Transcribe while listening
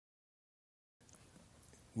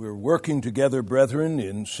We're working together, brethren,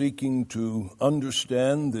 in seeking to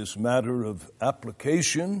understand this matter of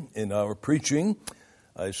application in our preaching.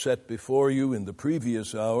 I set before you in the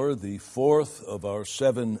previous hour the fourth of our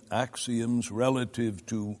 7 axioms relative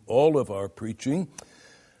to all of our preaching.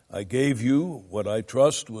 I gave you what I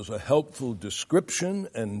trust was a helpful description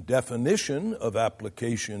and definition of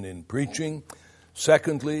application in preaching.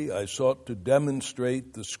 Secondly, I sought to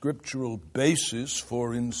demonstrate the scriptural basis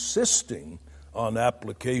for insisting on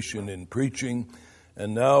application in preaching.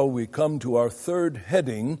 And now we come to our third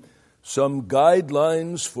heading, some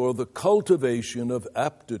guidelines for the cultivation of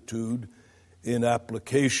aptitude in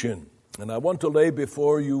application. And I want to lay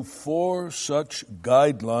before you 4 such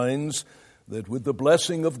guidelines that with the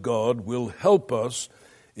blessing of God will help us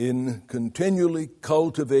in continually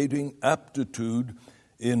cultivating aptitude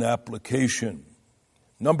in application.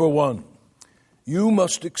 Number 1, you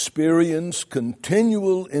must experience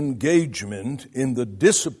continual engagement in the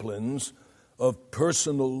disciplines of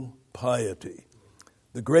personal piety.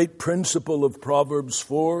 The great principle of Proverbs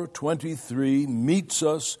 4:23 meets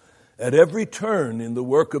us at every turn in the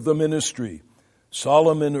work of the ministry.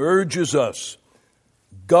 Solomon urges us,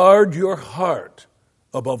 guard your heart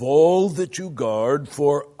above all that you guard,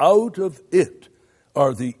 for out of it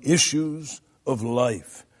are the issues of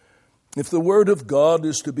life. If the Word of God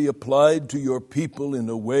is to be applied to your people in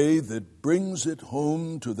a way that brings it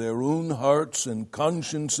home to their own hearts and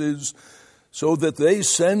consciences, so that they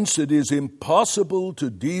sense it is impossible to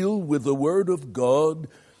deal with the Word of God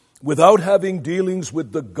without having dealings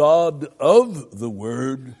with the God of the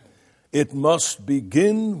Word, it must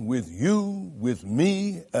begin with you, with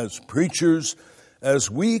me as preachers,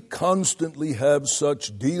 as we constantly have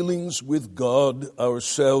such dealings with God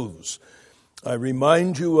ourselves. I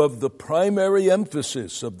remind you of the primary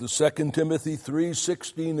emphasis of the 2 Timothy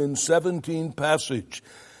 3:16 and 17 passage,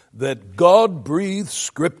 that God-breathed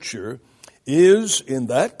Scripture is, in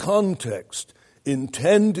that context,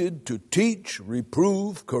 intended to teach,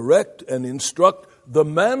 reprove, correct, and instruct the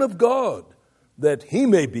man of God, that he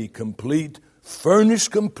may be complete,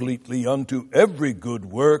 furnished completely unto every good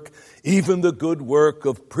work, even the good work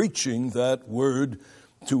of preaching that word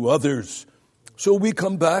to others. So we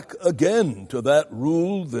come back again to that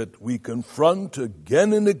rule that we confront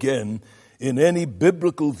again and again in any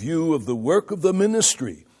biblical view of the work of the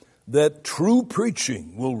ministry, that true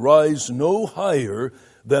preaching will rise no higher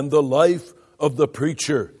than the life of the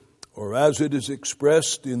preacher, or as it is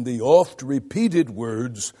expressed in the oft-repeated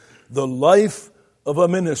words, the life of a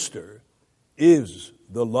minister is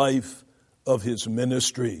the life of his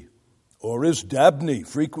ministry. Or as Dabney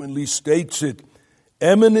frequently states it,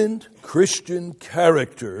 eminent Christian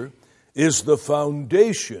character is the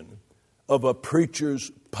foundation of a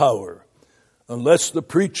preacher's power. Unless the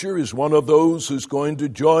preacher is one of those who's going to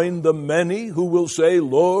join the many who will say,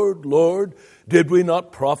 Lord, Lord, did we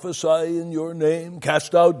not prophesy in your name,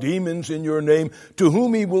 cast out demons in your name? To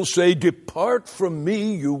whom he will say, depart from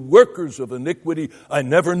me, you workers of iniquity, I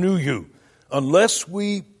never knew you. Unless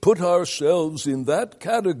we put ourselves in that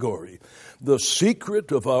category, the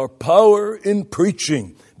secret of our power in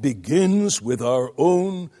preaching begins with our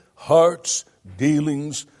own heart's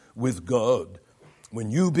dealings with God.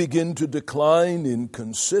 When you begin to decline in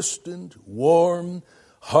consistent, warm,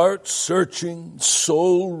 heart-searching,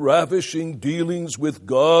 soul-ravishing dealings with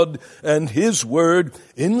God and His Word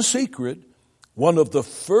in secret, one of the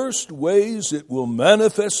first ways it will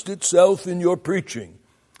manifest itself in your preaching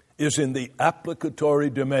is in the applicatory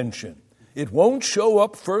dimension. It won't show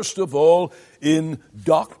up, first of all, in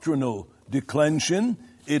doctrinal declension.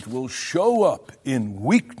 It will show up in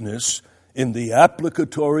weakness in the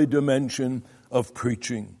applicatory dimension of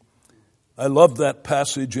preaching. I love that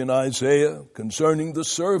passage in Isaiah concerning the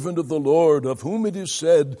servant of the Lord, of whom it is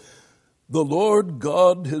said, the Lord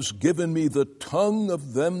God has given me the tongue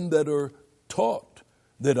of them that are taught,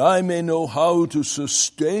 that I may know how to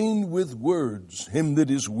sustain with words him that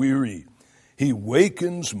is weary. He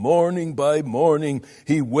wakens morning by morning.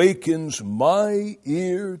 He wakens my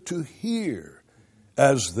ear to hear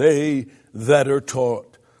as they that are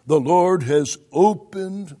taught. The Lord has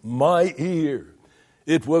opened my ear.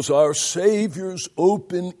 It was our Savior's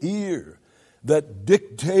open ear that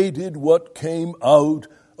dictated what came out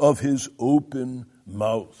of his open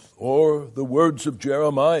mouth. Or the words of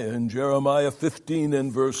Jeremiah in Jeremiah 15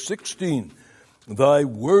 and verse 16, thy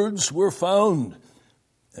words were found.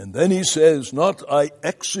 And then he says, not I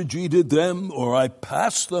exegeted them or I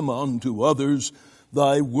passed them on to others.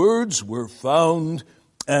 Thy words were found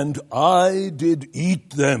and I did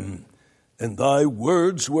eat them. And thy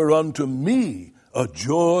words were unto me a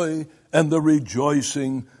joy and the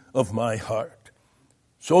rejoicing of my heart.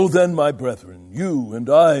 So then, my brethren, you and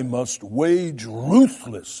I must wage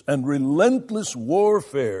ruthless and relentless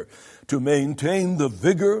warfare to maintain the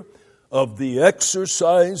vigor of the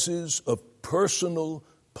exercises of personal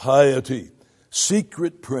piety,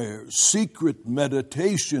 secret prayer, secret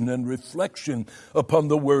meditation and reflection upon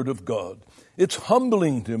the Word of God. It's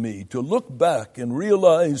humbling to me to look back and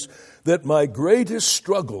realize that my greatest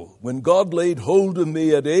struggle when God laid hold of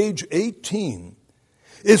me at age 18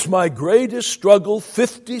 is my greatest struggle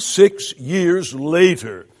 56 years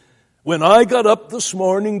later. When I got up this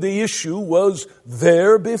morning, the issue was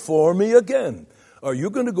there before me again. Are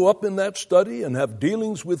you going to go up in that study and have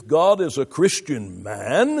dealings with God as a Christian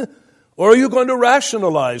man? Or are you going to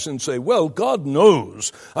rationalize and say, well, God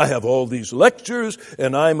knows I have all these lectures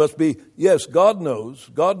and I must be... Yes, God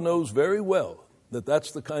knows. God knows very well that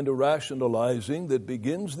that's the kind of rationalizing that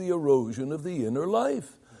begins the erosion of the inner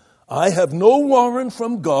life. I have no warrant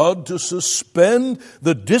from God to suspend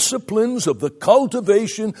the disciplines of the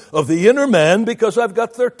cultivation of the inner man because I've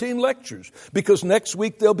got 13 lectures. Because next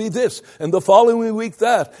week there'll be this, and the following week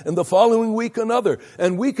that, and the following week another.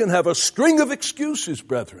 And we can have a string of excuses,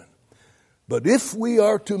 brethren. But if we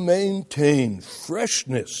are to maintain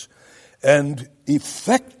freshness and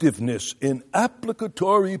effectiveness in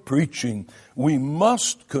applicatory preaching, we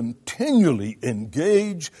must continually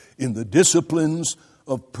engage in the disciplines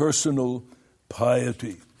of personal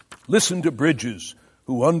piety. Listen to Bridges,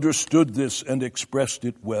 who understood this and expressed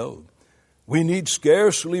it well. We need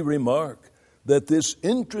scarcely remark that this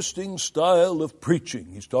interesting style of preaching,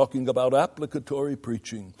 he's talking about applicatory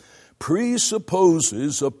preaching,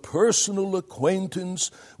 presupposes a personal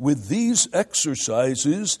acquaintance with these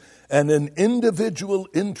exercises and an individual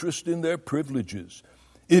interest in their privileges.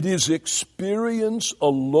 It is experience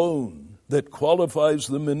alone that qualifies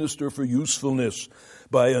the minister for usefulness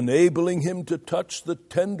by enabling him to touch the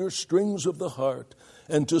tender strings of the heart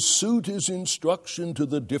and to suit his instruction to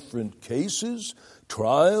the different cases,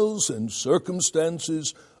 trials, and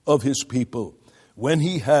circumstances of his people. When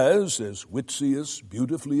he has, as Whitsius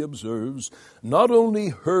beautifully observes, not only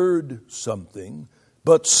heard something,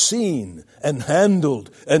 but seen and handled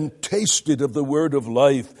and tasted of the word of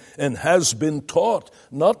life, and has been taught,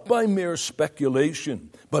 not by mere speculation,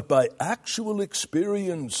 but by actual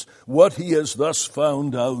experience, what he has thus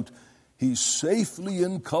found out, he safely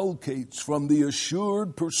inculcates from the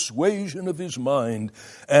assured persuasion of his mind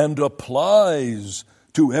and applies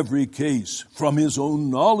to every case from his own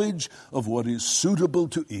knowledge of what is suitable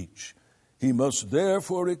to each. He must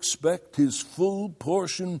therefore expect his full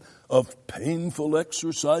portion of painful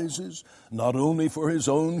exercises, not only for his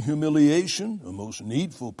own humiliation, a most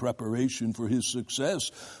needful preparation for his success,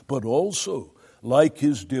 but also, like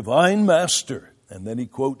his divine master, and then he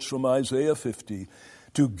quotes from Isaiah 50,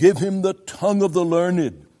 to give him the tongue of the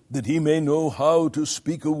learned, that he may know how to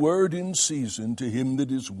speak a word in season to him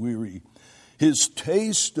that is weary. His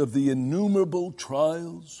taste of the innumerable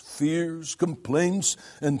trials, fears, complaints,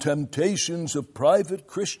 and temptations of private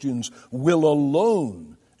Christians will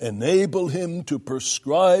alone enable him to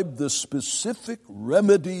prescribe the specific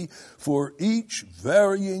remedy for each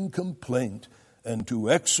varying complaint and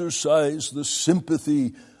to exercise the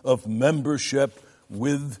sympathy of membership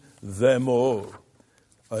with them all.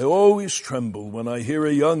 I always tremble when I hear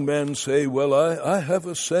a young man say, well, I have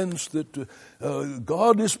a sense that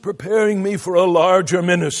God is preparing me for a larger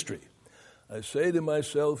ministry. I say to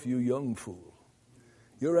myself, you young fool,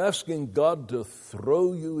 you're asking God to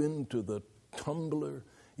throw you into the tumbler.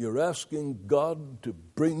 You're asking God to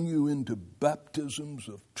bring you into baptisms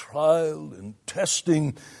of trial and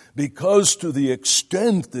testing, because to the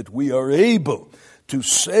extent that we are able to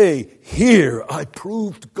say, here I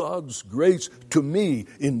proved God's grace to me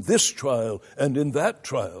in this trial and in that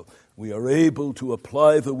trial, we are able to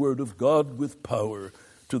apply the word of God with power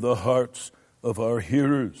to the hearts of our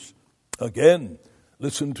hearers. Again,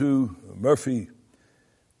 listen to Murphy.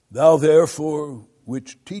 Thou therefore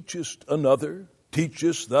which teachest another,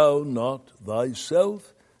 teachest thou not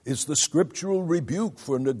thyself? Is the scriptural rebuke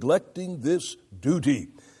for neglecting this duty.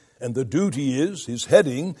 And the duty is, his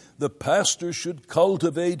heading, the pastor should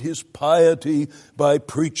cultivate his piety by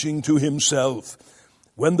preaching to himself.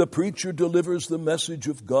 When the preacher delivers the message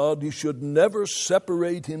of God, he should never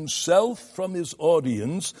separate himself from his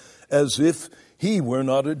audience as if he were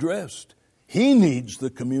not addressed. He needs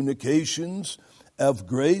the communications of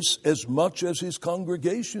grace as much as his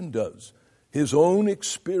congregation does. His own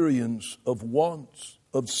experience of wants,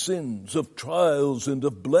 of sins, of trials, and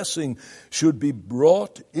of blessing should be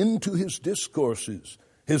brought into his discourses.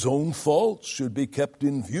 His own faults should be kept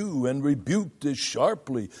in view and rebuked as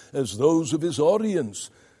sharply as those of his audience.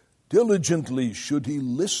 Diligently should he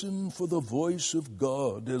listen for the voice of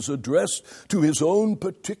God as addressed to his own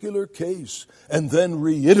particular case, and then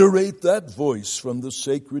reiterate that voice from the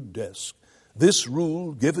sacred desk. This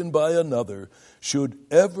rule given by another should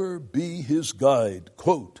ever be his guide.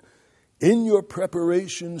 Quote, "In your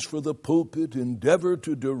preparations for the pulpit, endeavor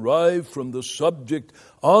to derive from the subject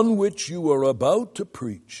on which you are about to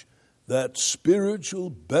preach that spiritual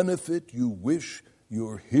benefit you wish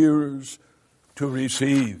your hearers to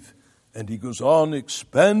receive." And he goes on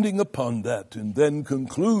expanding upon that and then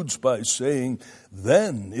concludes by saying,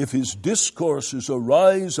 then if his discourses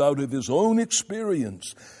arise out of his own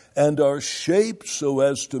experience and are shaped so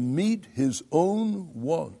as to meet his own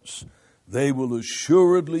wants, they will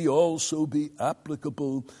assuredly also be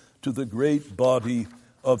applicable to the great body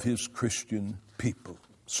of his Christian people.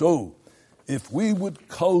 So, if we would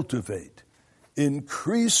cultivate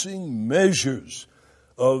increasing measures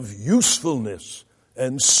of usefulness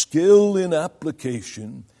and skill in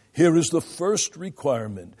application, here is the first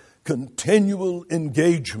requirement: continual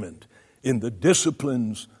engagement in the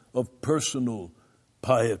disciplines of personal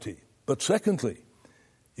piety. But secondly,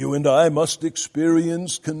 you and I must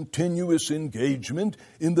experience continuous engagement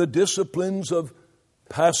in the disciplines of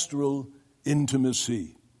pastoral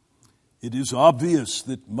intimacy. It is obvious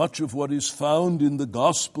that much of what is found in the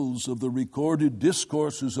Gospels of the recorded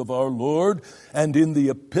discourses of our Lord and in the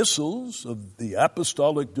epistles of the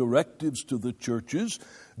apostolic directives to the churches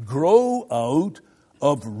grow out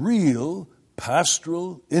of real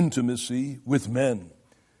pastoral intimacy with men.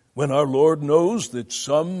 When our Lord knows that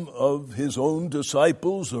some of his own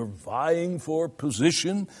disciples are vying for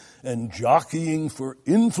position and jockeying for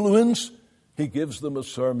influence, he gives them a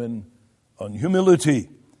sermon on humility.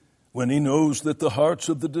 When he knows that the hearts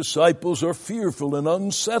of the disciples are fearful and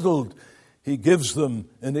unsettled, he gives them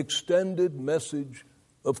an extended message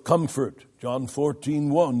of comfort. John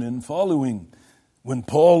 14:1 and following. When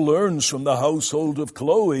Paul learns from the household of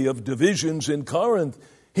Chloe of divisions in Corinth,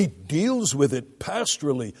 he deals with it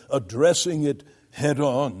pastorally, addressing it head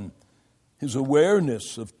on. His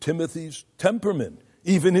awareness of Timothy's temperament,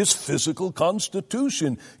 even his physical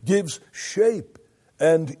constitution, gives shape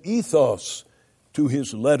and ethos to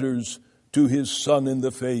his letters to his son in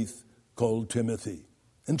the faith called Timothy.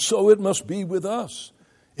 And so it must be with us.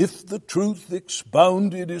 If the truth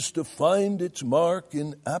expounded is to find its mark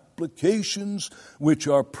in applications which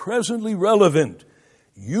are presently relevant,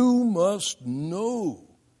 you must know,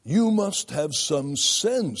 you must have some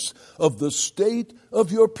sense of the state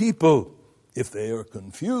of your people. If they are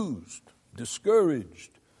confused,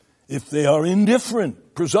 discouraged, if they are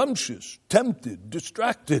indifferent, presumptuous, tempted,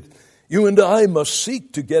 distracted, you and I must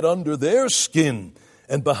seek to get under their skin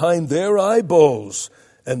and behind their eyeballs,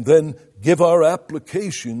 and then give our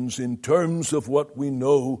applications in terms of what we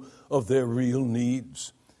know of their real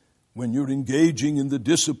needs. When you're engaging in the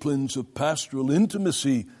disciplines of pastoral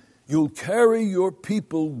intimacy, you'll carry your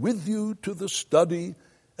people with you to the study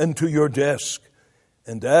and to your desk.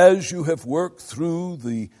 And as you have worked through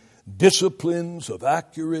the disciplines of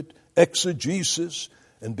accurate exegesis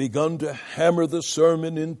and begun to hammer the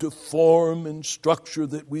sermon into form and structure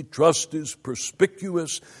that we trust is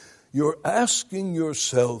perspicuous, you're asking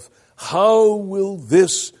yourself, how will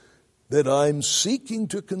this that I'm seeking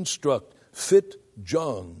to construct fit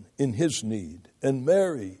John in his need, and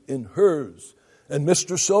Mary in hers, and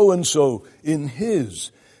Mr. So-and-so in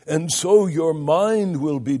his? And so your mind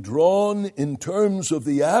will be drawn in terms of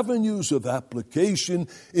the avenues of application,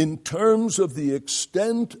 in terms of the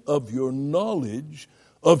extent of your knowledge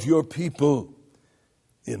of your people.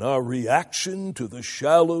 In our reaction to the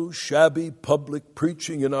shallow, shabby public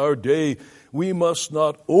preaching in our day, we must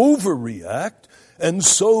not overreact and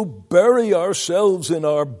so bury ourselves in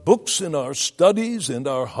our books and our studies and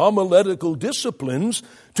our homiletical disciplines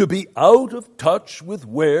to be out of touch with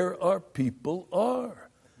where our people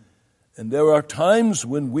are. And there are times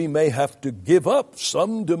when we may have to give up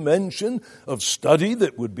some dimension of study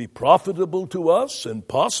that would be profitable to us and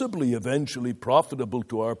possibly eventually profitable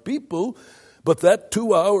to our people. But that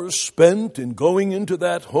 2 hours spent in going into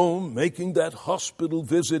that home, making that hospital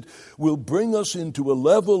visit, will bring us into a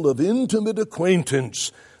level of intimate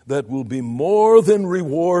acquaintance that will be more than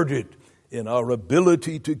rewarded in our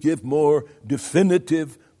ability to give more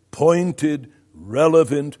definitive, pointed,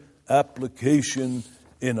 relevant application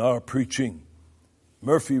in our preaching.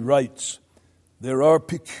 Murphy writes, "There are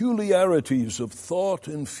peculiarities of thought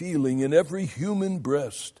and feeling in every human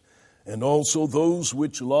breast, and also those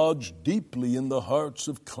which lodge deeply in the hearts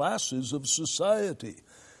of classes of society.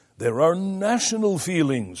 There are national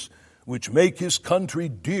feelings which make his country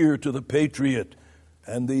dear to the patriot,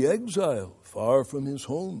 and the exile far from his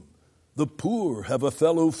home. The poor have a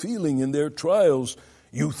fellow feeling in their trials.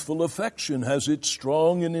 Youthful affection has its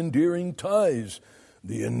strong and endearing ties.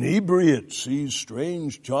 The inebriate sees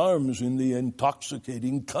strange charms in the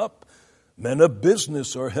intoxicating cup. Men of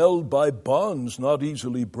business are held by bonds not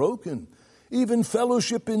easily broken. Even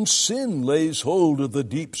fellowship in sin lays hold of the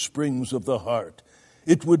deep springs of the heart.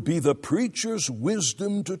 It would be the preacher's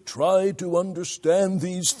wisdom to try to understand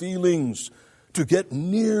these feelings, to get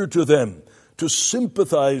near to them, to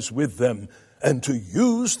sympathize with them, and to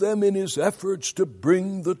use them in his efforts to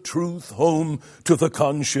bring the truth home to the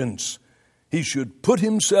conscience. He should put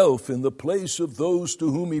himself in the place of those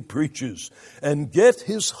to whom he preaches and get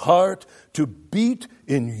his heart to beat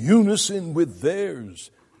in unison with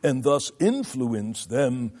theirs, and thus influence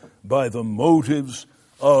them by the motives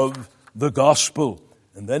of the gospel.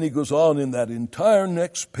 And then he goes on in that entire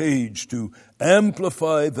next page to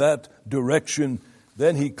amplify that direction.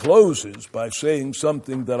 Then he closes by saying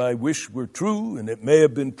something that I wish were true, and it may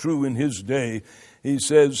have been true in his day. He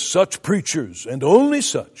says, such preachers, and only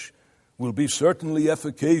such, will be certainly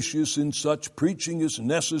efficacious in such preaching as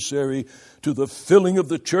necessary to the filling of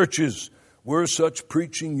the churches. Were such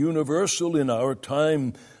preaching universal in our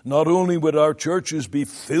time, not only would our churches be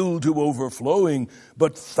filled to overflowing,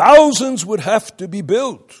 but thousands would have to be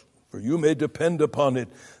built. For you may depend upon it,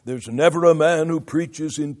 there's never a man who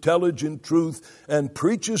preaches intelligent truth and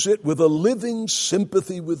preaches it with a living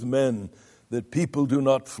sympathy with men that people do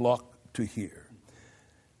not flock to hear.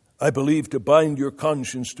 I believe to bind your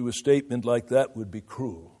conscience to a statement like that would be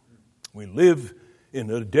cruel. We live in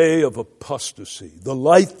a day of apostasy. The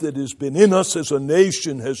light that has been in us as a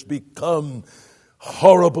nation has become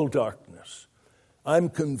horrible darkness. I'm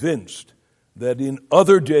convinced that in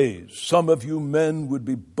other days, some of you men would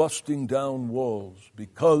be busting down walls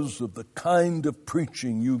because of the kind of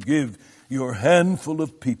preaching you give your handful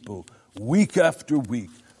of people week after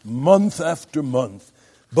week, month after month.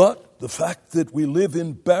 But the fact that we live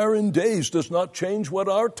in barren days does not change what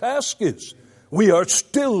our task is. We are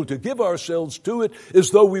still to give ourselves to it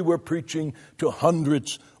as though we were preaching to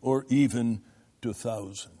hundreds or even to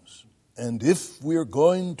thousands. And if we're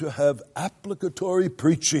going to have applicatory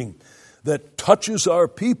preaching that touches our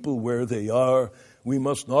people where they are, we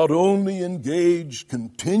must not only engage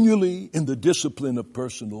continually in the discipline of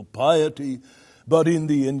personal piety, but in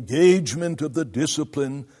the engagement of the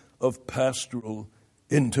discipline of pastoral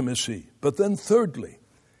intimacy. But then thirdly,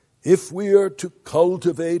 if we are to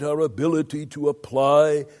cultivate our ability to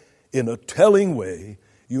apply in a telling way,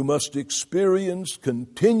 you must experience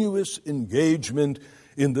continuous engagement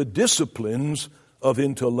in the disciplines of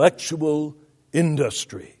intellectual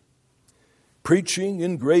industry. Preaching,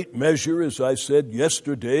 in great measure, as I said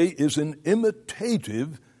yesterday, is an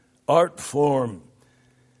imitative art form.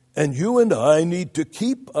 And you and I need to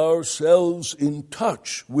keep ourselves in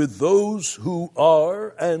touch with those who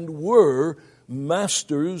are and were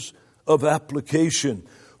masters of application,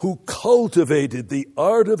 who cultivated the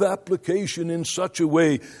art of application in such a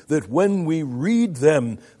way that when we read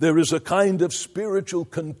them, there is a kind of spiritual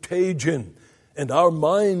contagion, and our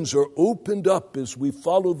minds are opened up as we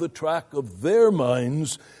follow the track of their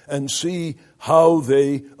minds and see how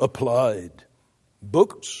they applied.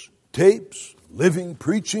 Books, tapes, living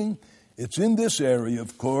preaching, it's in this area,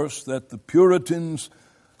 of course, that the Puritans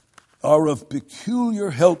are of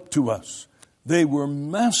peculiar help to us. They were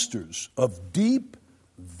masters of deep,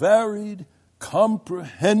 varied,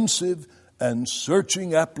 comprehensive, and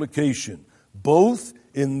searching application, both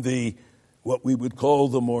in the what we would call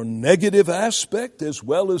the more negative aspect, as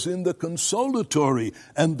well as in the consolatory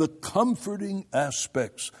and the comforting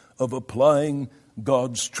aspects of applying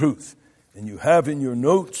God's truth. And you have in your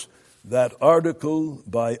notes that article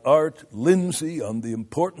by Art Lindsay on the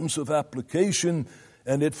importance of application,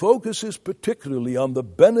 and it focuses particularly on the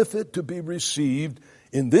benefit to be received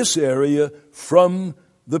in this area from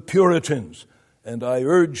the Puritans. And I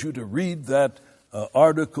urge you to read that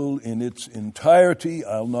article in its entirety.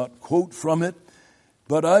 I'll not quote from it,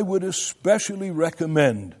 but I would especially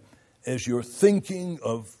recommend, as you're thinking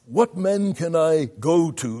of what men can I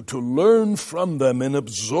go to learn from them and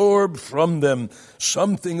absorb from them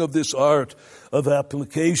something of this art of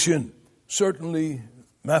application. Certainly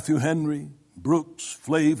Matthew Henry, Brooks,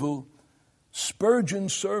 Flavel,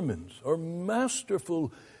 Spurgeon's sermons are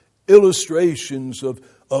masterful illustrations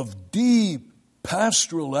of deep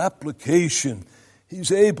pastoral application.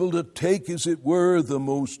 He's able to take, as it were, the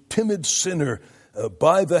most timid sinner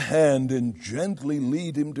by the hand and gently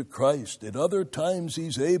lead him to Christ. At other times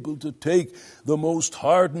he's able to take the most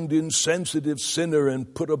hardened, insensitive sinner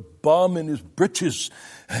and put a bomb in his britches.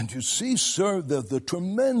 And you see, sir, the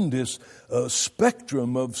tremendous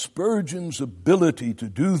spectrum of Spurgeon's ability to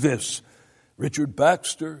do this. Richard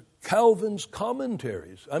Baxter, Calvin's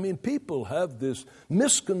commentaries. I mean, people have this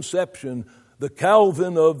misconception the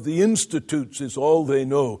Calvin of the Institutes is all they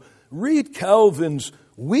know. Read Calvin's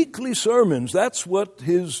weekly sermons. That's what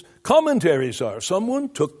his commentaries are. Someone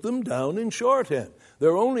took them down in shorthand.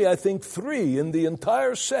 There are only, I think, 3 in the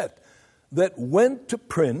entire set that went to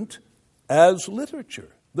print as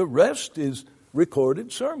literature. The rest is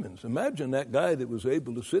recorded sermons. Imagine that guy that was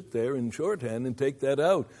able to sit there in shorthand and take that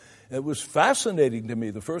out. It was fascinating to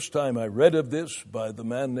me the first time I read of this by the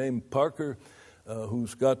man named Parker,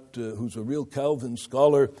 who's a real Calvin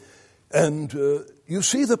scholar. And you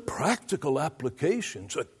see the practical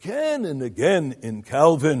applications again and again in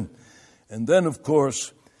Calvin. And then, of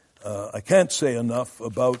course, I can't say enough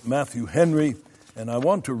about Matthew Henry, and I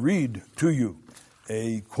want to read to you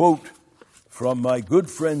a quote from my good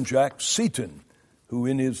friend Jack Seaton, who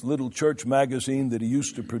in his little church magazine that he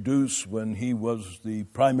used to produce when he was the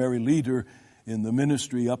primary leader in the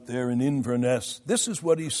ministry up there in Inverness. This is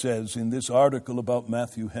what he says in this article about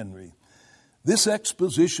Matthew Henry. This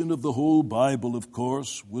exposition of the whole Bible, of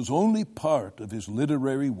course, was only part of his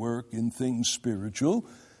literary work in things spiritual,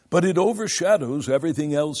 but it overshadows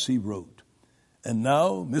everything else he wrote. And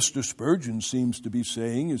now Mr. Spurgeon seems to be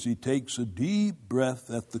saying, as he takes a deep breath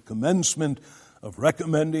at the commencement of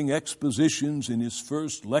recommending expositions in his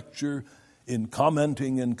first lecture in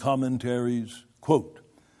Commenting and Commentaries, quote,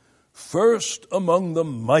 "First among the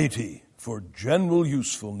mighty for general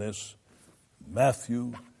usefulness,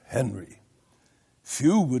 Matthew Henry."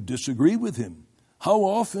 Few would disagree with him. How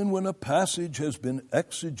often when a passage has been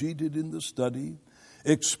exegeted in the study,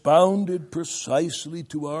 expounded precisely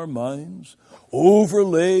to our minds,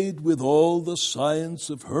 overlaid with all the science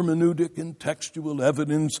of hermeneutic and textual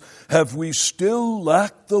evidence, have we still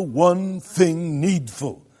lacked the one thing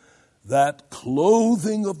needful, that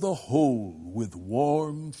clothing of the whole with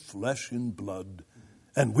warm flesh and blood.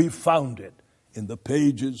 And we found it in the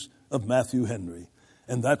pages of Matthew Henry.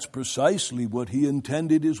 And that's precisely what he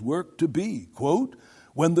intended his work to be. Quote,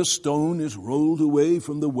 "When the stone is rolled away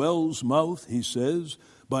from the well's mouth," he says,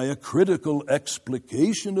 "by a critical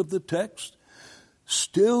explication of the text,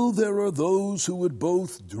 still there are those who would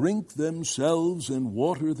both drink themselves and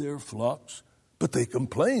water their flocks, but they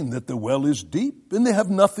complain that the well is deep and they have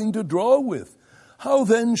nothing to draw with. How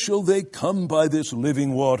then shall they come by this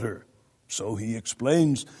living water?" So he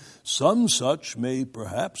explains, some such may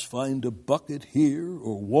perhaps find a bucket here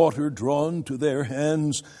or water drawn to their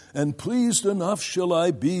hands, and pleased enough shall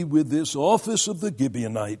I be with this office of the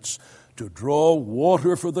Gibeonites to draw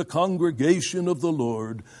water for the congregation of the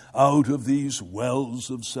Lord out of these wells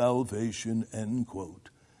of salvation, end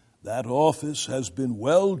quote. That office has been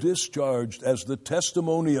well discharged as the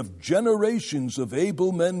testimony of generations of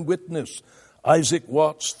able men witness. Isaac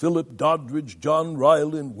Watts, Philip Doddridge, John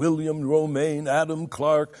Ryland, William Romaine, Adam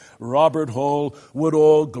Clark, Robert Hall would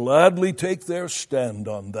all gladly take their stand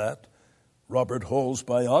on that. Robert Hall's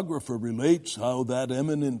biographer relates how that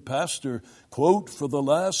eminent pastor, quote, "for the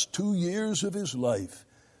last 2 years of his life,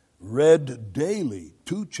 read daily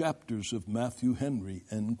 2 chapters of Matthew Henry,"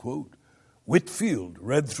 end quote. Whitfield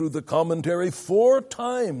read through the commentary 4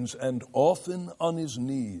 times and often on his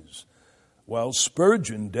knees, while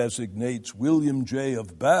Spurgeon designates William J.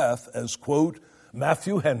 of Bath as, quote,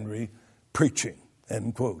 "Matthew Henry preaching,"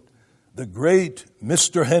 end quote. The great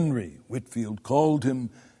Mr. Henry, Whitfield called him,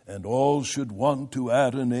 and all should want to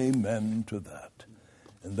add an amen to that.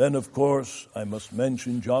 And then, of course, I must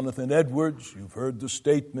mention Jonathan Edwards. You've heard the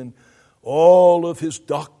statement. All of his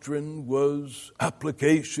doctrine was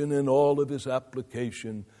application, and all of his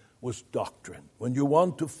application was doctrine. When you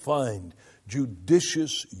want to find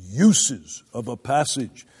judicious uses of a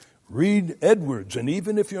passage, read Edwards. And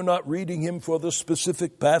even if you're not reading him for the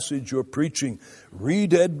specific passage you're preaching,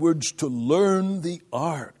 read Edwards to learn the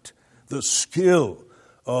art, the skill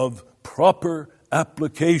of proper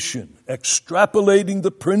application, extrapolating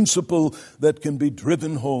the principle that can be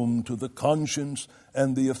driven home to the conscience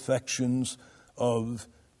and the affections of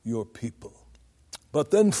your people.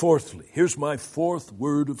 But then fourthly, here's my 4th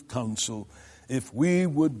word of counsel. If we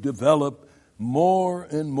would develop more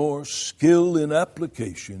and more skill in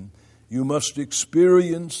application, you must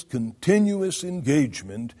experience continuous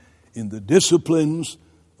engagement in the disciplines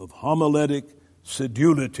of homiletic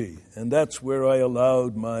sedulity. And that's where I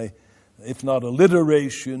allowed my, if not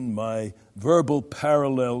alliteration, my verbal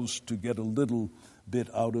parallels to get a little bit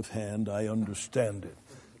out of hand, I understand it.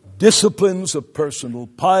 Disciplines of personal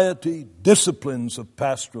piety, disciplines of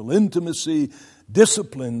pastoral intimacy,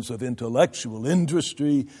 disciplines of intellectual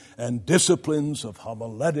industry, and disciplines of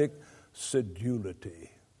homiletic sedulity.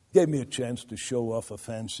 Gave me a chance to show off a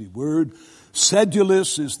fancy word.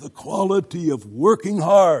 Sedulous is the quality of working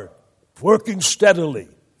hard, working steadily,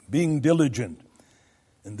 being diligent.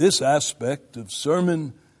 And this aspect of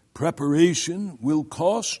sermon preparation will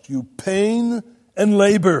cost you pain and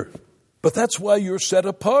labor. But that's why you're set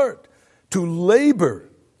apart, to labor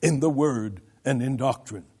in the Word and in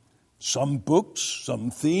doctrine. Some books,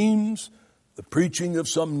 some themes, the preaching of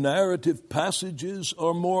some narrative passages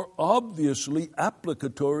are more obviously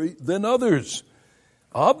applicatory than others.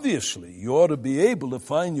 Obviously, you ought to be able to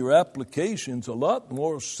find your applications a lot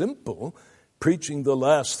more simple preaching the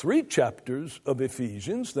last 3 chapters of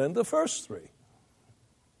Ephesians than the first 3.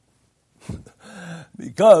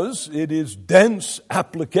 Because it is dense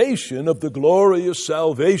application of the glorious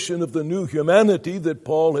salvation of the new humanity that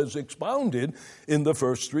Paul has expounded in the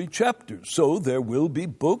first 3 chapters. So there will be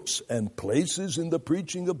books and places in the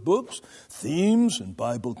preaching of books, themes and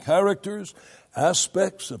Bible characters,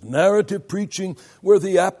 aspects of narrative preaching where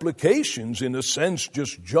the applications, in a sense,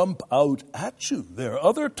 just jump out at you. There are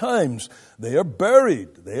other times they are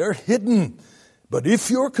buried, they are hidden. But if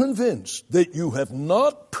you're convinced that you have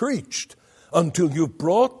not preached until you've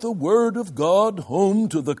brought the Word of God home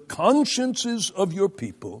to the consciences of your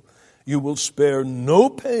people, you will spare no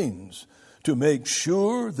pains to make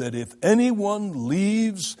sure that if anyone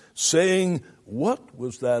leaves saying, "What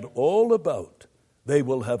was that all about?" they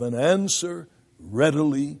will have an answer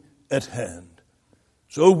readily at hand.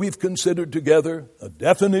 So we've considered together a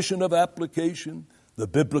definition of application, the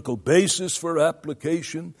biblical basis for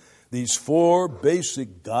application, these 4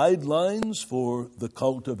 basic guidelines for the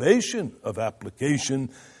cultivation of application.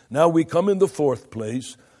 Now we come in the 4th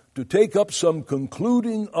place to take up some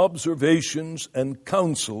concluding observations and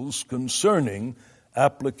counsels concerning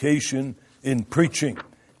application in preaching.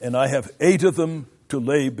 And I have 8 of them to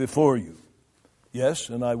lay before you. Yes,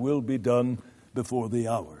 and I will be done before the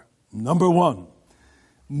hour. Number 1,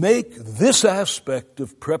 make this aspect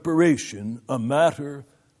of preparation a matter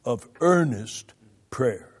of earnest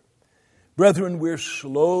prayer. Brethren, we're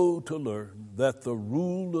slow to learn that the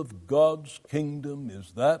rule of God's kingdom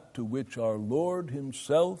is that to which our Lord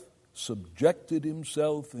himself subjected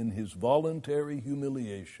himself in his voluntary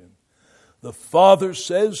humiliation. The Father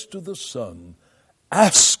says to the Son,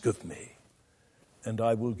 "Ask of me, and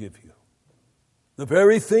I will give you." The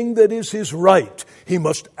very thing that is his right, he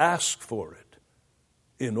must ask for it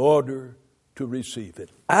in order to receive it.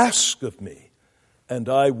 Ask of me, and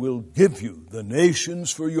I will give you the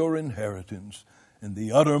nations for your inheritance and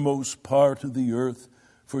the uttermost part of the earth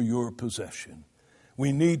for your possession.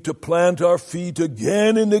 We need to plant our feet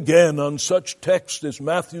again and again on such texts as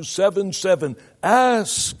Matthew 7:7.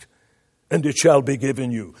 Ask, and it shall be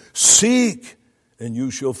given you. Seek, and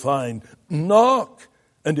you shall find. Knock,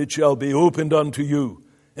 and it shall be opened unto you.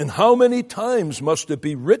 And how many times must it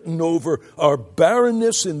be written over our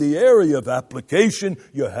barrenness in the area of application?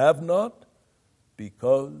 You have not,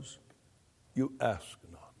 because you ask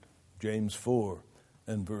not. James 4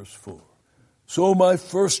 and verse 4. So my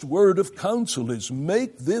first word of counsel is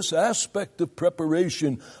make this aspect of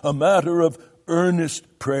preparation a matter of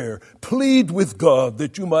earnest prayer. Plead with God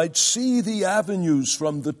that you might see the avenues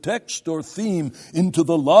from the text or theme into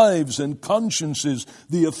the lives and consciences,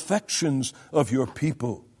 the affections of your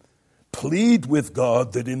people. Plead with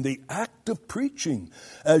God that in the act of preaching,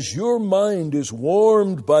 as your mind is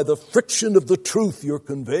warmed by the friction of the truth you're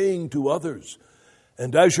conveying to others,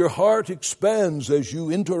 and as your heart expands as you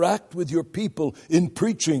interact with your people in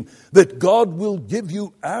preaching, that God will give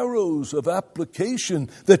you arrows of application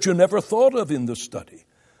that you never thought of in the study.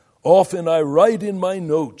 Often I write in my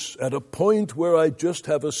notes at a point where I just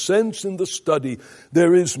have a sense in the study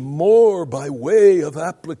there is more by way of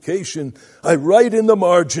application. I write in the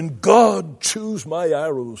margin, God, choose my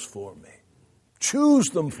arrows for me. Choose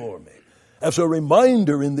them for me as a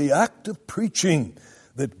reminder in the act of preaching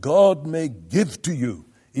that God may give to you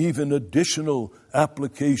even additional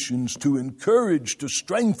applications to encourage, to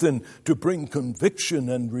strengthen, to bring conviction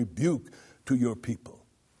and rebuke to your people.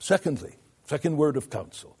 Secondly, second word of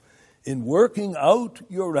counsel. In working out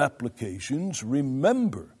your applications,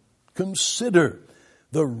 remember, consider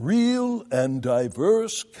the real and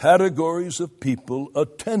diverse categories of people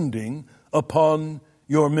attending upon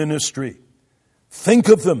your ministry. Think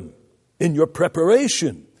of them in your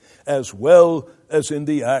preparation as well as in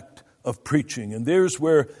the act of preaching. And there's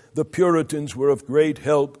where the Puritans were of great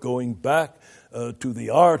help, going back to the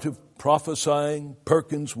art of prophesying,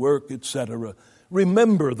 Perkins' work, etc.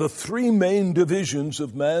 Remember the three main divisions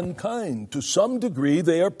of mankind. To some degree,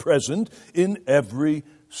 they are present in every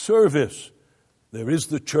service. There is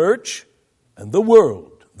the church and the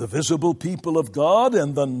world, the visible people of God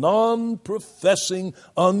and the non-professing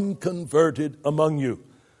unconverted among you.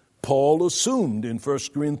 Paul assumed in 1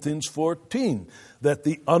 Corinthians 14 that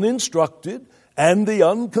the uninstructed and the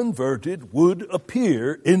unconverted would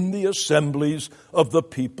appear in the assemblies of the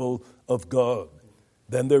people of God.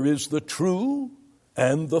 Then there is the true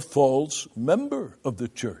and the false member of the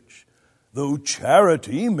church. Though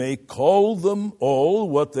charity may call them all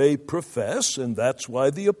what they profess, and that's why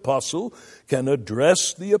the apostle can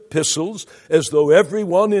address the epistles as though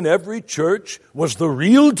everyone in every church was the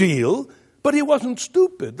real deal, but he wasn't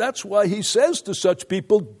stupid. That's why he says to such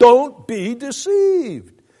people, don't be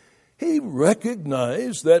deceived. He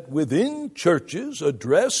recognized that within churches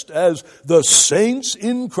addressed as the saints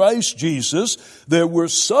in Christ Jesus, there were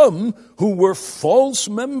some who were false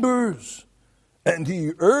members. And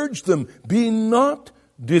he urged them, be not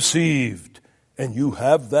deceived. And you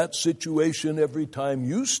have that situation every time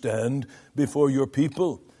you stand before your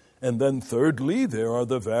people. And then thirdly, there are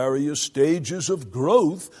the various stages of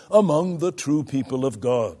growth among the true people of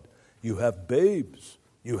God. You have babes.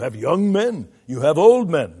 You have young men. You have old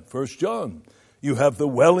men, 1 John. You have the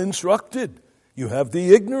well-instructed. You have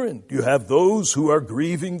the ignorant. You have those who are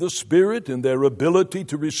grieving the Spirit, and their ability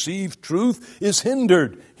to receive truth is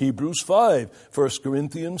hindered, Hebrews 5, 1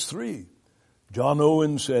 Corinthians 3. John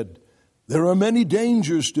Owen said, there are many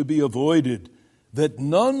dangers to be avoided, that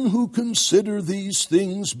none who consider these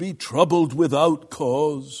things be troubled without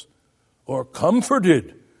cause, or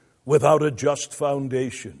comforted without a just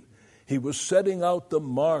foundation. He was setting out the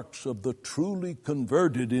marks of the truly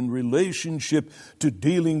converted in relationship to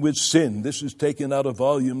dealing with sin. This is taken out of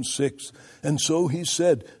volume 6. And so he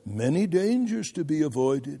said, many dangers to be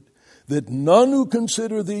avoided, that none who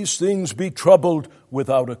consider these things be troubled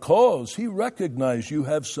without a cause. He recognized you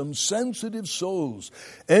have some sensitive souls.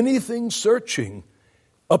 Anything searching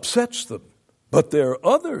upsets them. But there are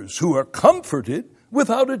others who are comforted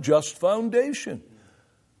without a just foundation.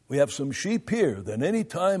 We have some sheep here that any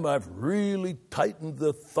time I've really tightened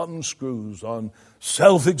the thumb screws on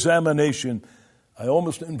self-examination, I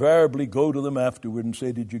almost invariably go to them afterward and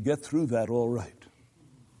say, did you get through that all right?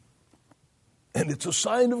 And it's a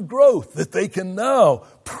sign of growth that they can now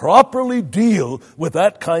properly deal with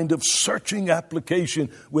that kind of searching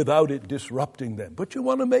application without it disrupting them. But you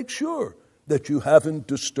want to make sure that you haven't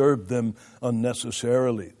disturbed them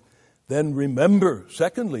unnecessarily. Then remember,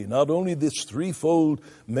 secondly, not only this threefold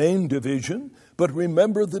main division, but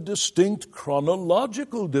remember the distinct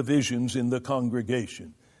chronological divisions in the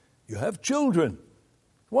congregation. You have children.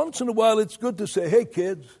 Once in a while, it's good to say, hey,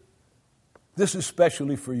 kids, this is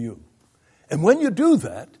specially for you. And when you do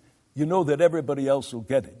that, you know that everybody else will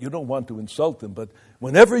get it. You don't want to insult them, but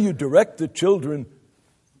whenever you direct the children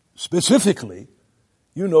specifically,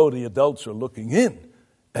 you know the adults are looking in,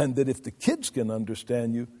 and that if the kids can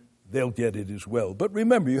understand you, they'll get it as well. But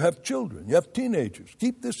remember, you have children, you have teenagers.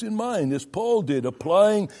 Keep this in mind, as Paul did,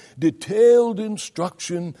 applying detailed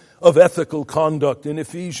instruction of ethical conduct in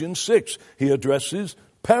Ephesians 6. He addresses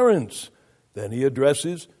parents, then he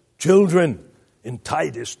addresses children. In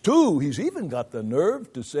Titus 2, he's even got the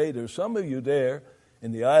nerve to say there's some of you there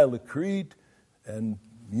in the Isle of Crete, and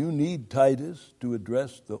you need Titus to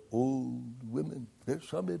address the old women. There's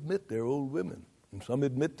some admit they're old women, and some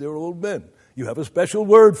admit they're old men. You have a special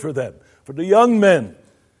word for them, for the young men.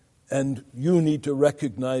 And you need to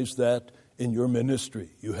recognize that in your ministry.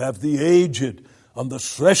 You have the aged on the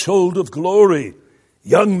threshold of glory,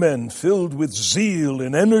 young men filled with zeal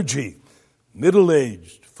and energy,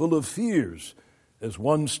 middle-aged, full of fears, as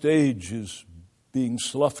one stage is being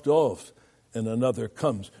sloughed off and another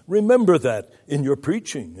comes. Remember that in your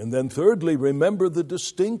preaching. And then thirdly, remember the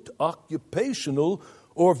distinct occupational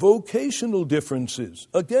or vocational differences.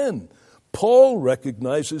 Again, Paul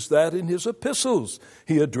recognizes that in his epistles.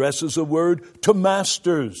 He addresses a word to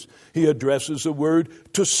masters. He addresses a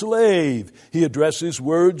word to slave. He addresses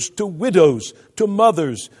words to widows, to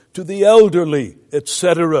mothers, to the elderly,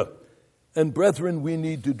 etc. And brethren, we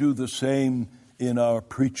need to do the same in our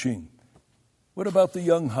preaching. What about the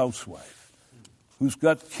young housewife who's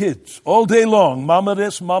got kids all day long, mama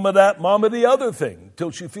this, mama that, mama the other thing, till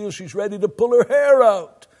she feels she's ready to pull her hair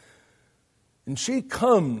out? And she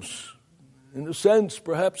comes, in a sense,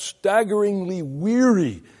 perhaps staggeringly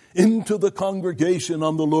weary into the congregation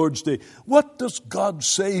on the Lord's Day. What does God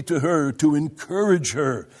say to her to encourage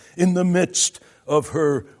her in the midst of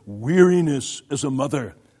her weariness as a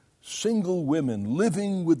mother? Single women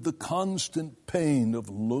living with the constant pain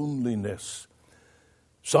of loneliness.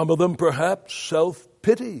 Some of them perhaps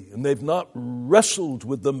self-pity, and they've not wrestled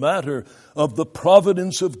with the matter of the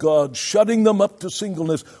providence of God, shutting them up to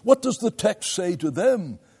singleness. What does the text say to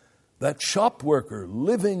them? That shop worker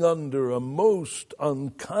living under a most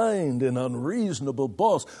unkind and unreasonable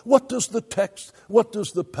boss. What does the text, what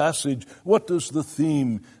does the passage, what does the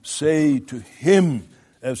theme say to him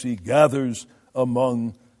as he gathers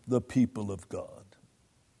among the people of God?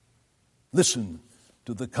 Listen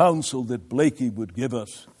to the counsel that Blakey would give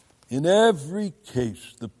us. In every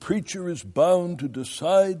case, the preacher is bound to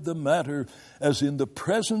decide the matter as in the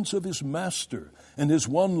presence of his master, and is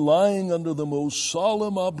one lying under the most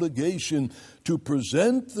solemn obligation to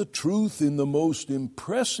present the truth in the most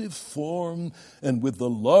impressive form and with the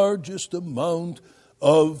largest amount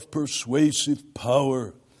of persuasive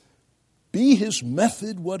power. Be his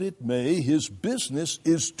method what it may, his business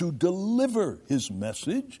is to deliver his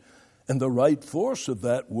message, and the right force of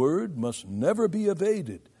that word must never be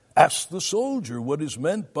evaded. Ask the soldier what is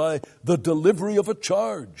meant by the delivery of a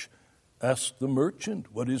charge. Ask the merchant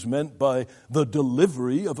what is meant by the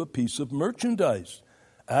delivery of a piece of merchandise.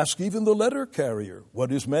 Ask even the letter carrier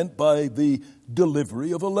what is meant by the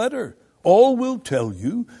delivery of a letter. All will tell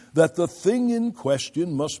you that the thing in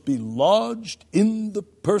question must be lodged in the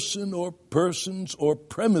person or persons or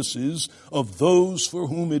premises of those for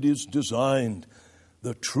whom it is designed.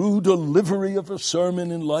 The true delivery of a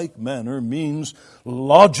sermon in like manner means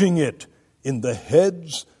lodging it in the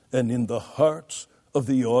heads and in the hearts of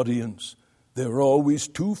the audience. There are always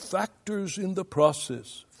two factors in the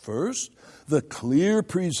process. First, the clear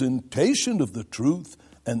presentation of the truth,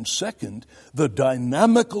 and second, the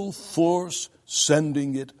dynamical force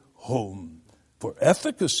sending it home. For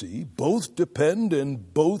efficacy, both depend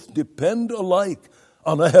alike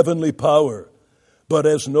on a heavenly power. But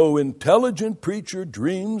as no intelligent preacher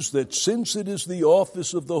dreams that since it is the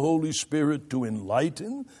office of the Holy Spirit to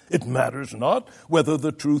enlighten, it matters not whether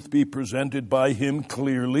the truth be presented by him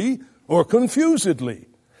clearly or confusedly.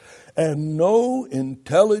 And no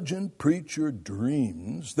intelligent preacher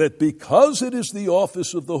dreams that because it is the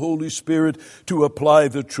office of the Holy Spirit to apply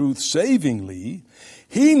the truth savingly,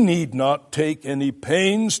 he need not take any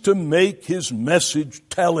pains to make his message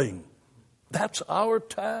telling. That's our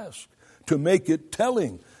task, to make it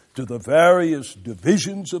telling to the various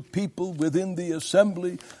divisions of people within the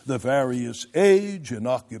assembly, the various age and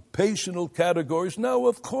occupational categories. Now,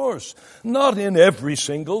 of course, not in every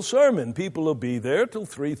single sermon. People will be there till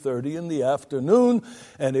 3:30 in the afternoon,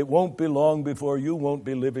 and it won't be long before you won't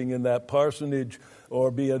be living in that parsonage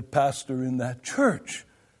or be a pastor in that church.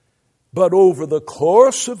 But over the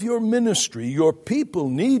course of your ministry, your people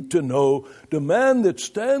need to know the man that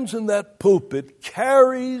stands in that pulpit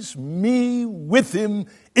carries me with him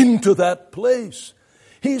into that place.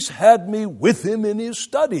 He's had me with him in his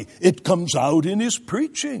study. It comes out in his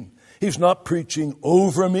preaching. He's not preaching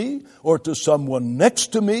over me or to someone next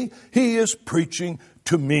to me. He is preaching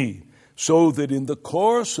to me. So that in the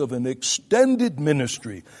course of an extended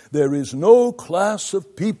ministry, there is no class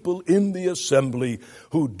of people in the assembly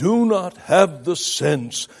who do not have the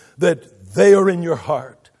sense that they are in your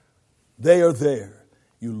heart. They are there.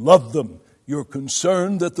 You love them. You're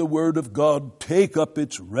concerned that the Word of God take up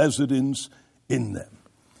its residence in them.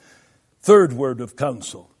 Third word of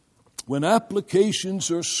counsel. When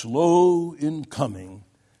applications are slow in coming,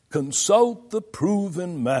 consult the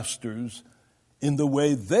proven masters in the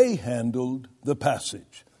way they handled the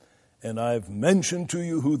passage. And I've mentioned to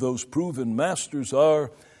you who those proven masters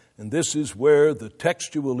are, and this is where the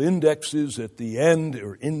textual indexes at the end,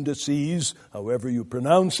 or indices, however you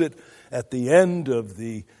pronounce it, at the end of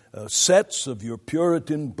the sets of your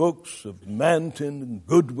Puritan books of Manton and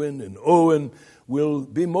Goodwin and Owen will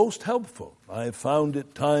be most helpful. I have found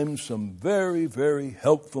at times some very, very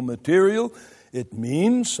helpful material. It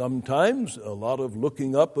means sometimes a lot of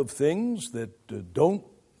looking up of things that don't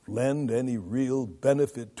lend any real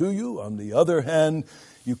benefit to you. On the other hand,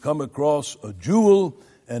 you come across a jewel,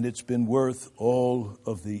 and it's been worth all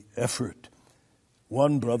of the effort.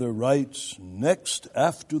 One brother writes, "Next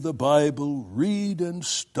after the Bible, read and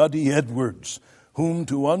study Edwards, whom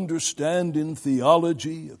to understand in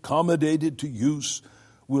theology, accommodated to use,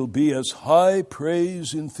 will be as high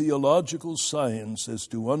praise in theological science as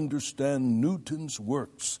to understand Newton's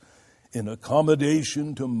works in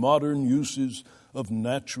accommodation to modern uses of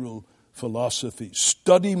natural philosophy."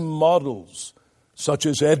 Study models such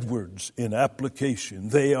as Edwards in application.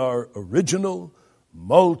 They are original,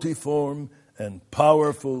 multiform, and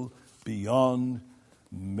powerful beyond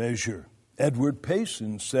measure. Edward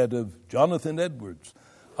Payson said of Jonathan Edwards,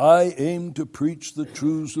 I aim to preach the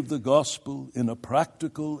truths of the gospel in a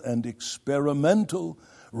practical and experimental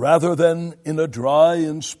rather than in a dry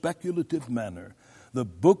and speculative manner. The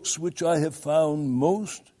books which I have found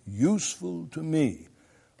most useful to me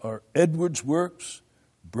are Edwards' works,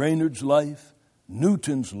 Brainerd's life,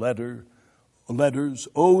 Newton's letters,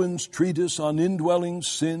 Owen's treatise on indwelling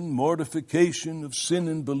sin, mortification of sin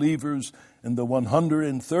in believers, and the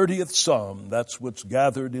 130th Psalm. That's what's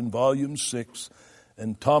gathered in Volume 6.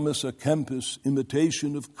 And Thomas A. Kempis'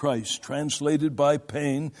 Imitation of Christ, translated by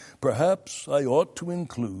Payne. Perhaps I ought to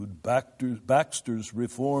include Baxter's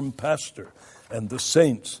Reformed Pastor and the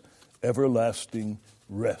Saints' Everlasting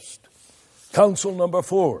Rest. Counsel number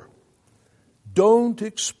 4. Don't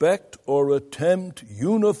expect or attempt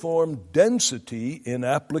uniform density in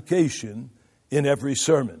application in every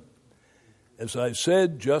sermon. As I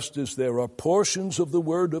said, just as there are portions of the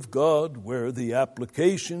Word of God where the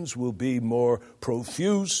applications will be more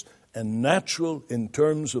profuse and natural in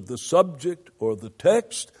terms of the subject or the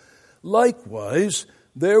text, likewise,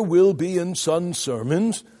 there will be in some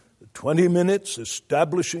sermons 20 minutes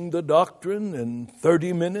establishing the doctrine and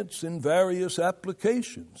 30 minutes in various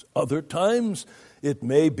applications. Other times, it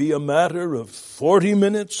may be a matter of 40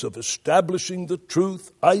 minutes of establishing the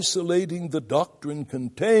truth, isolating the doctrine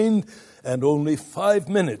contained, and only 5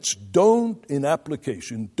 minutes in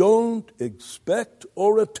application. Don't expect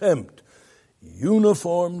or attempt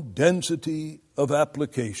uniform density of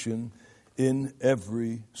application in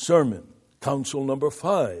every sermon. Counsel number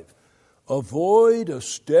 5. Avoid a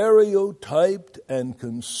stereotyped and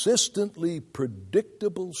consistently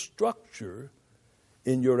predictable structure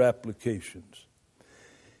in your applications.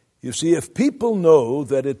 You see, if people know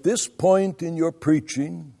that at this point in your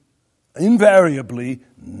preaching, invariably,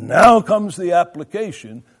 now comes the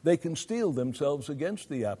application, they can steel themselves against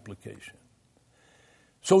the application.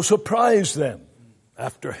 So surprise them.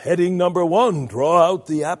 After heading number 1, draw out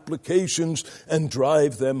the applications and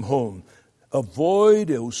drive them home. Avoid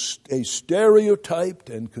a stereotyped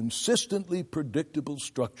and consistently predictable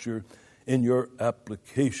structure in your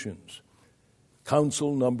applications.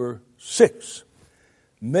 Counsel number 6.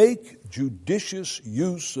 Make judicious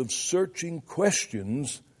use of searching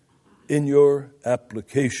questions in your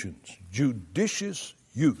applications. Judicious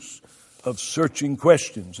use of searching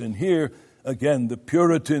questions. And here, again, the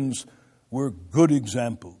Puritans were good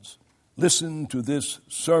examples. Listen to this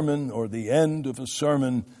sermon, or the end of a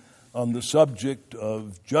sermon, on the subject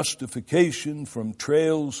of justification from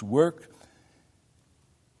Trail's work.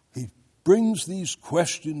 He brings these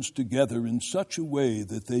questions together in such a way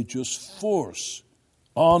that they just force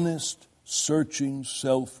honest, searching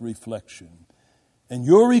self-reflection. And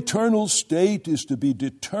your eternal state is to be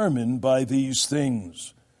determined by these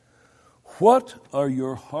things. What are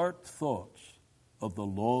your heart thoughts of the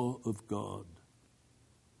law of God?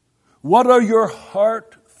 What are your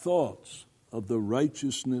heart thoughts of the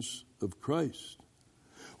righteousness of Christ?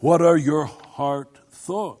 What are your heart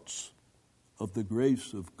thoughts of the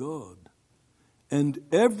grace of God? And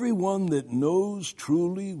everyone that knows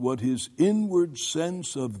truly what his inward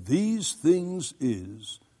sense of these things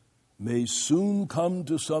is may soon come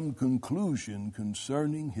to some conclusion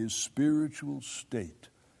concerning his spiritual state.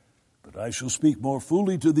 But I shall speak more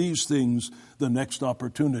fully to these things the next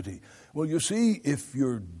opportunity. Well, you see, if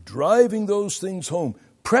you're driving those things home,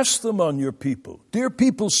 press them on your people. Dear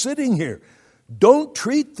people sitting here, don't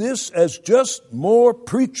treat this as just more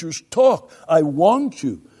preachers' talk. I want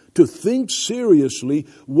you to think seriously,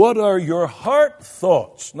 what are your heart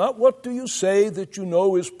thoughts? Not what do you say that you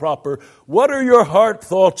know is proper. What are your heart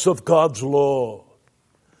thoughts of God's law?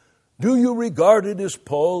 Do you regard it as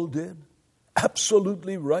Paul did?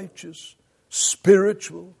 Absolutely righteous,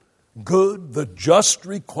 spiritual, good, the just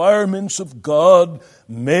requirements of God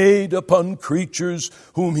made upon creatures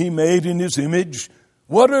whom he made in his image.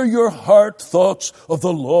 What are your heart thoughts of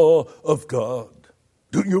the law of God?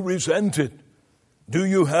 Do you resent it? Do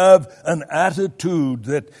you have an attitude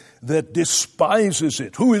that despises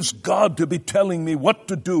it? Who is God to be telling me what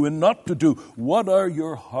to do and not to do? What are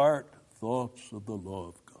your heart thoughts of the law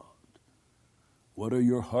of God? What are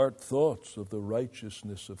your heart thoughts of the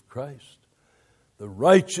righteousness of Christ? The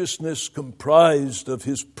righteousness comprised of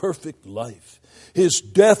his perfect life, his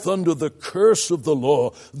death under the curse of the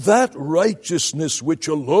law, that righteousness which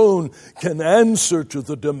alone can answer to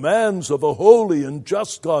the demands of a holy and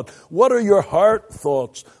just God. What are your heart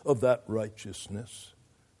thoughts of that righteousness?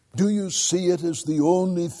 Do you see it as the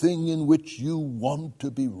only thing in which you want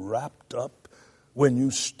to be wrapped up when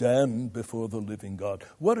you stand before the living God?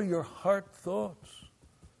 What are your heart thoughts?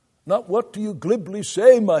 Not what do you glibly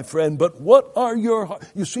say, my friend, but what are your heart?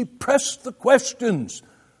 You see, press the questions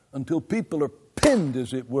until people are pinned,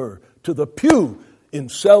 as it were, to the pew in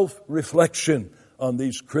self-reflection on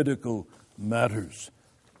these critical matters.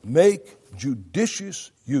 Make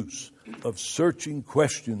judicious use of searching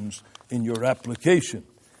questions in your application.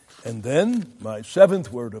 And then, my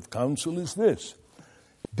seventh word of counsel is this: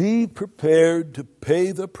 be prepared to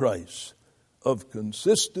pay the price of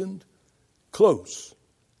consistent, close,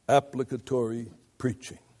 applicatory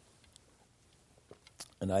preaching.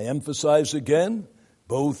 And I emphasize again,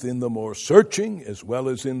 both in the more searching as well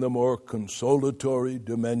as in the more consolatory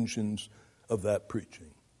dimensions of that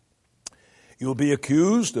preaching. You'll be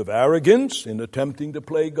accused of arrogance in attempting to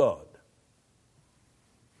play God.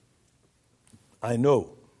 I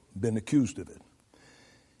know, been accused of it.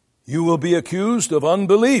 You will be accused of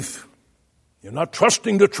unbelief. You're not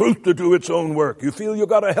trusting the truth to do its own work. You feel you've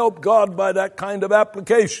got to help God by that kind of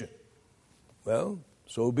application. Well,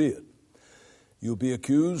 so be it. You'll be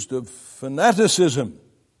accused of fanaticism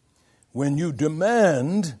when you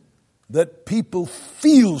demand that people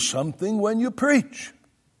feel something when you preach,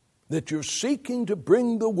 that you're seeking to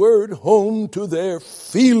bring the word home to their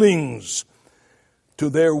feelings, to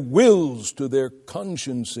their wills, to their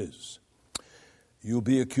consciences. You'll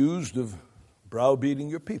be accused of browbeating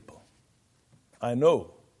your people. I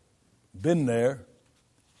know, been there,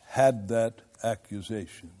 had that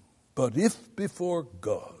accusation. But if before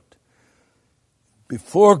God,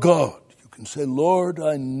 you can say, Lord,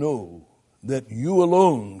 I know that you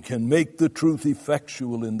alone can make the truth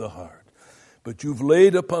effectual in the heart. But you've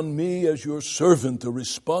laid upon me as your servant the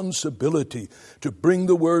responsibility to bring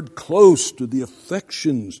the word close to the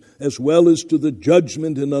affections as well as to the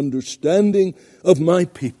judgment and understanding of my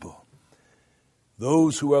people.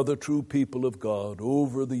 Those who are the true people of God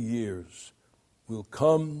over the years will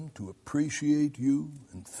come to appreciate you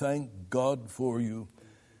and thank God for you.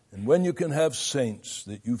 And when you can have saints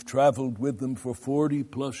that you've traveled with them for 40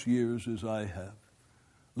 plus years as I have,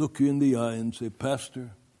 look you in the eye and say,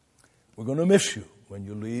 Pastor, we're going to miss you when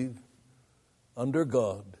you leave. Under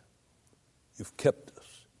God, you've kept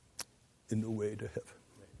us in the way to heaven.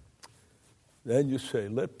 Then you say,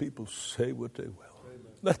 let people say what they will.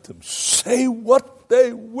 Amen. Let them say what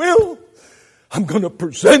they will. I'm going to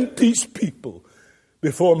present these people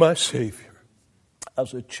before my Savior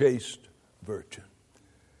as a chaste virgin.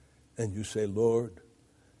 And you say, Lord,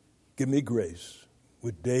 give me grace.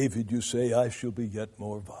 With David, you say, I shall be yet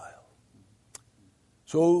more vile.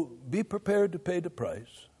 So be prepared to pay the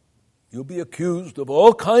price. You'll be accused of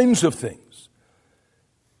all kinds of things.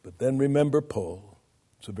 But then remember Paul.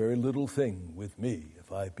 It's a very little thing with me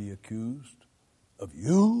if I be accused of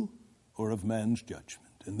you or of man's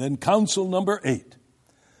judgment. And then counsel number 8.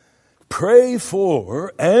 Pray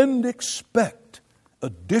for and expect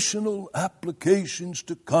additional applications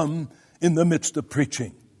to come in the midst of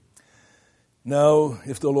preaching. Now,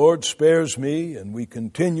 if the Lord spares me and we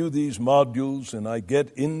continue these modules and I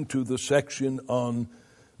get into the section on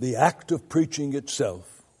the act of preaching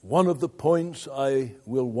itself, one of the points I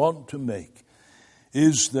will want to make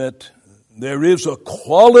is that there is a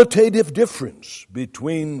qualitative difference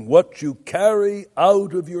between what you carry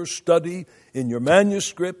out of your study in your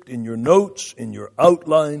manuscript, in your notes, in your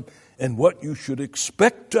outline, and what you should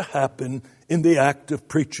expect to happen in the act of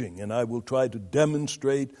preaching. And I will try to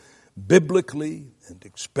demonstrate biblically and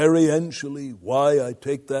experientially why I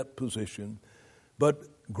take that position. But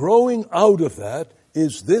growing out of that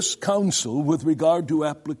is this counsel with regard to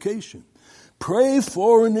application. Pray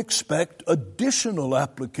for and expect additional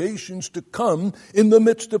applications to come in the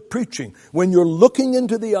midst of preaching. When you're looking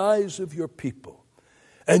into the eyes of your people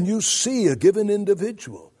and you see a given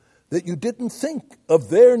individual that you didn't think of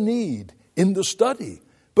their need in the study,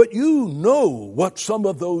 but you know what some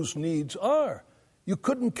of those needs are. You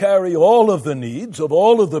couldn't carry all of the needs of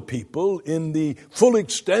all of the people in the full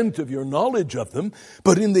extent of your knowledge of them,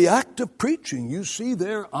 but in the act of preaching, you see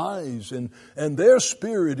their eyes and their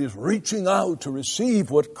spirit is reaching out to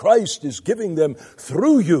receive what Christ is giving them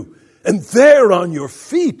through you. And there on your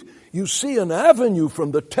feet, you see an avenue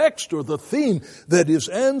from the text or the theme that is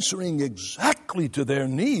answering exactly to their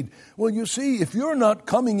need. Well, you see, if you're not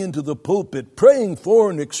coming into the pulpit praying for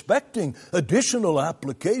and expecting additional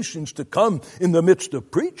applications to come in the midst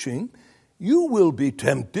of preaching, you will be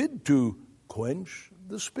tempted to quench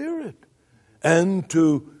the Spirit and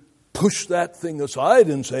to push that thing aside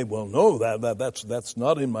and say, well, no, that's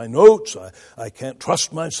not in my notes. I can't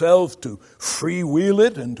trust myself to freewheel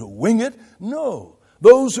it and to wing it. No.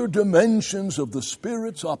 Those are dimensions of the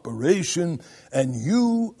Spirit's operation, and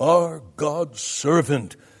you are God's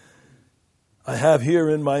servant. I have here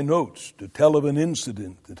in my notes to tell of an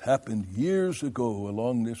incident that happened years ago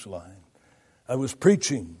along this line. I was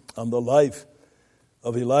preaching on the life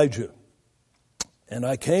of Elijah, And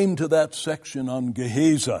I came to that section on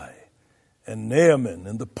Gehazi and Naaman,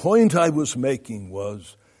 and the point I was making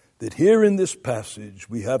was that here in this passage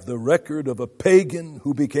we have the record of a pagan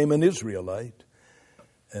who became an Israelite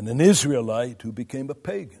and an Israelite who became a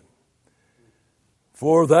pagan.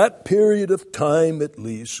 For that period of time at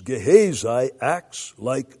least, Gehazi acts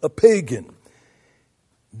like a pagan.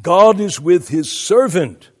 God is with his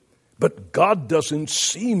servant, but God doesn't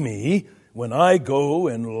see me when I go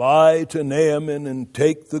and lie to Naaman and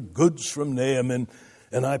take the goods from Naaman.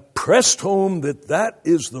 And I pressed home that that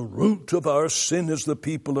is the root of our sin as the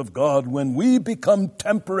people of God, when we become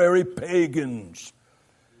temporary pagans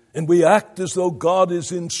and we act as though God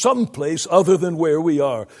is in some place other than where we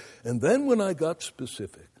are. And then when I got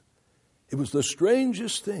specific, it was the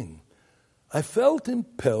strangest thing. I felt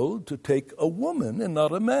impelled to take a woman and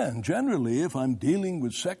not a man. Generally, if I'm dealing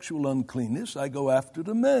with sexual uncleanness, I go after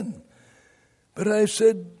the men. But I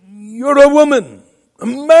said, you're a woman, a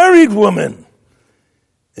married woman.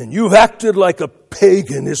 And you've acted like a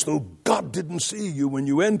pagan as though God didn't see you when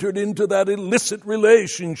you entered into that illicit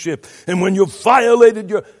relationship and when you violated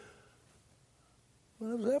your...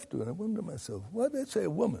 When I was after it, I wondered to myself, why did they say a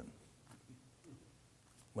woman?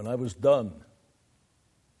 When I was done,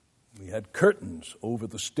 we had curtains over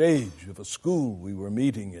the stage of a school we were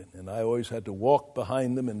meeting in, and I always had to walk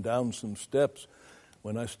behind them and down some steps.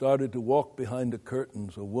 When I started to walk behind the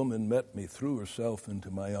curtains, a woman met me, threw herself into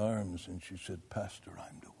my arms, and she said, Pastor,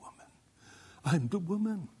 I'm the woman. I'm the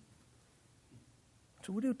woman.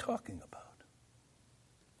 So what are you talking about?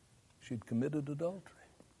 She'd committed adultery.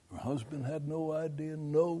 Her husband had no idea.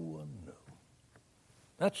 No one knew.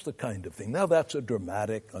 That's the kind of thing. Now that's a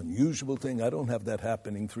dramatic, unusual thing. I don't have that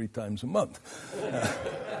happening 3 times a month.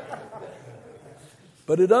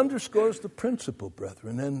 But it underscores the principle,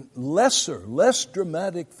 brethren, and less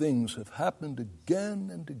dramatic things have happened again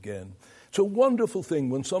and again. It's a wonderful thing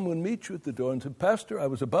when someone meets you at the door and says, Pastor, I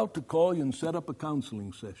was about to call you and set up a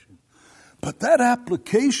counseling session. But that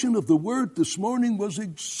application of the word this morning was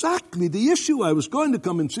exactly the issue I was going to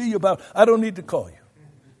come and see you about. I don't need to call you.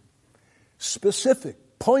 Specific,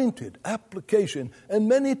 pointed application. And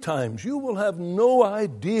many times you will have no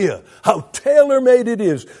idea how tailor-made it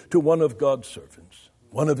is to one of God's servants,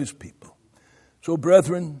 one of his people. So,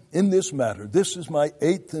 brethren, in this matter, this is my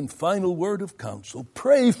 8th and final word of counsel.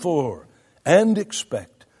 Pray for and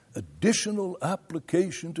expect additional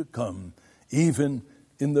application to come, even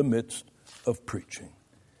in the midst of preaching.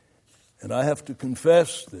 And I have to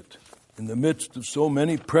confess that in the midst of so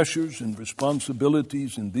many pressures and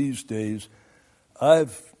responsibilities in these days,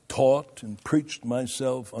 I've taught and preached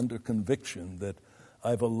myself under conviction that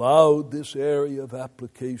I've allowed this area of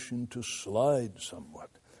application to slide somewhat.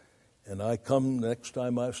 And I come next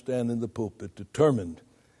time I stand in the pulpit determined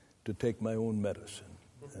to take my own medicine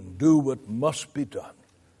and do what must be done,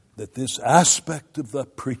 that this aspect of the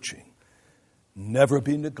preaching never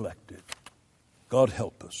be neglected. God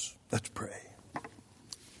help us. Let's pray.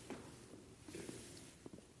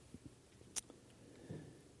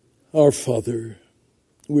 Our Father,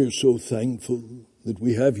 we're so thankful that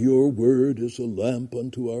we have your word as a lamp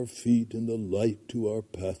unto our feet and a light to our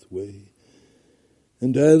pathway.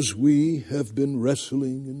 And as we have been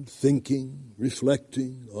wrestling and thinking,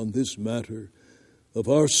 reflecting on this matter of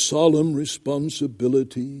our solemn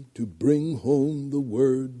responsibility to bring home the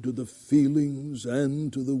word to the feelings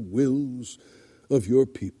and to the wills of your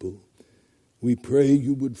people, we pray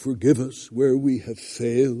you would forgive us where we have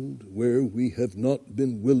failed, where we have not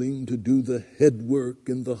been willing to do the head work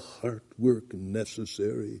and the heart work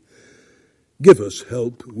necessary. Give us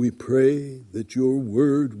help, we pray, that your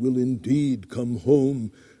word will indeed come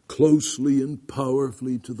home closely and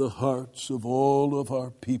powerfully to the hearts of all of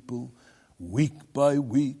our people, week by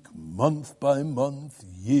week, month by month,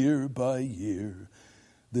 year by year,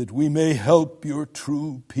 that we may help your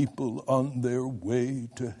true people on their way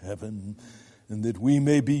to heaven, and that we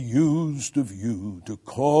may be used of you to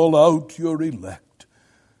call out your elect.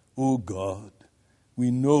 O God, we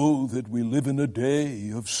know that we live in a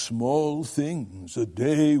day of small things, a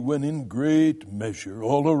day when in great measure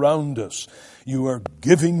all around us you are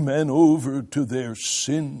giving men over to their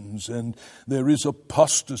sins, and there is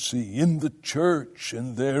apostasy in the church,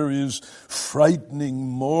 and there is frightening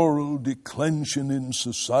moral declension in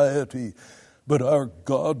society. But our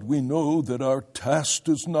God, we know that our task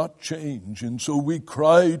does not change, and so we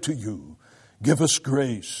cry to you, give us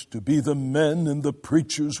grace to be the men and the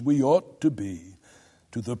preachers we ought to be,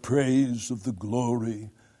 to the praise of the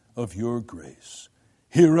glory of your grace.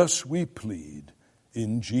 Hear us, we plead,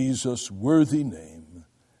 in Jesus' worthy name.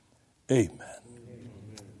 Amen.